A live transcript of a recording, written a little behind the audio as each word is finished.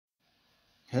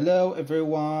Hello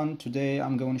everyone, today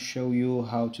I'm going to show you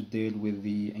how to deal with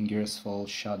the Ungraceful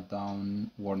shutdown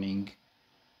warning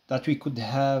that we could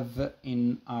have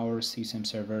in our CUCM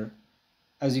server.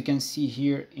 As you can see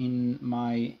here in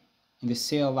the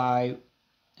CLI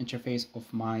interface of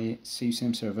my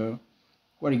CUCM server,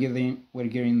 we're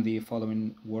getting the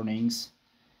following warnings,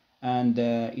 and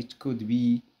it could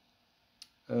be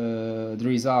the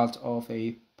result of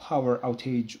a power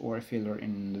outage or a failure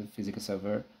in the physical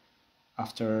server.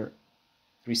 After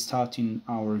restarting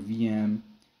our VM,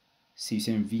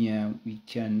 CUCM VM, we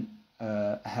can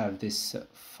have this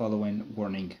following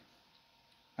warning.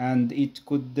 And it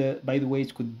could, by the way,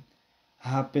 it could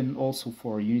happen also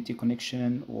for Unity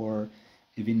Connection or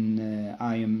even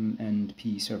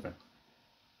IM&P Server.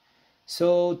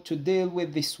 So to deal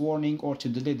with this warning or to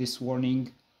delete this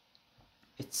warning,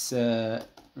 it's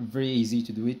very easy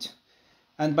to do it.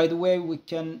 And by the way,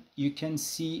 you can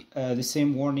see the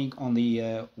same warning on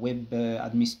the web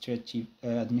administration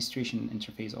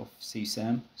interface of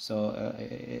CUCM. So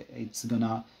it's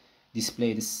gonna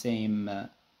display the same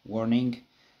warning.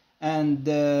 And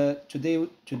to deal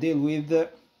with,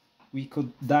 we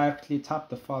could directly tap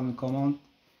the following command: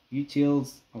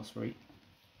 utils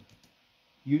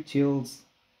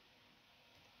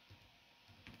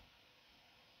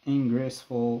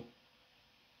Ungraceful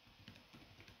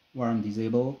warm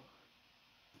disable.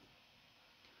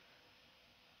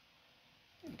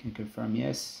 I can confirm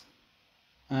yes,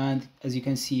 and as you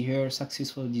can see here,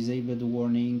 successfully disabled the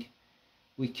warning.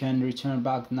 We can return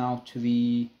back now to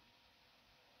the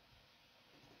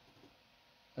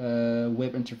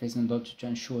web interface and to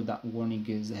ensure that warning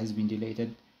has been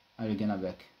deleted. I'll gonna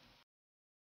back.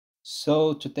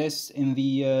 So to test in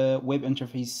the web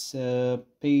interface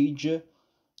page,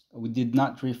 we did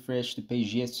not refresh the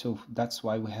page yet, so that's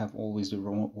why we have always the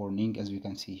wrong warning, as we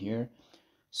can see here.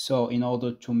 So in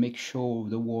order to make sure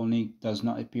the warning does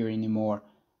not appear anymore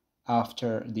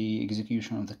after the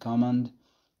execution of the command,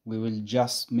 we will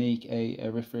just make a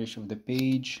refresh of the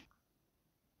page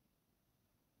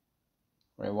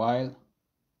for a while.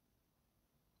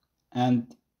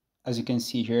 And as you can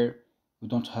see here, we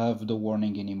don't have the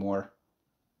warning anymore.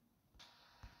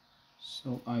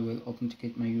 So I will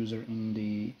authenticate my user in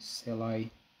the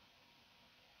CLI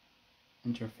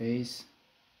interface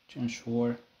to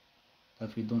ensure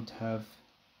that we don't have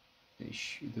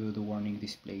the warning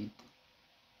displayed.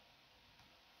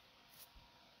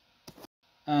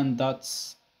 And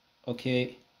that's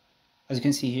okay. As you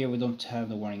can see here, we don't have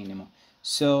the warning anymore.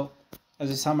 So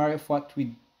as a summary of what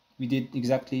we did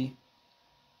exactly,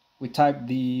 we typed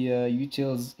the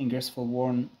utils Ungraceful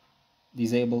warn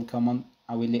disable command.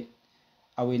 I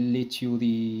will let you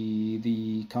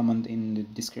the command in the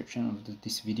description of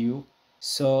this video.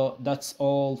 So that's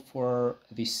all for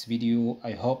this video.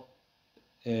 I hope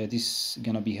this is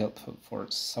gonna be helpful for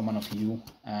someone of you,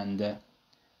 and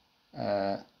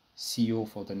see you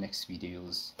for the next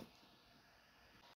videos.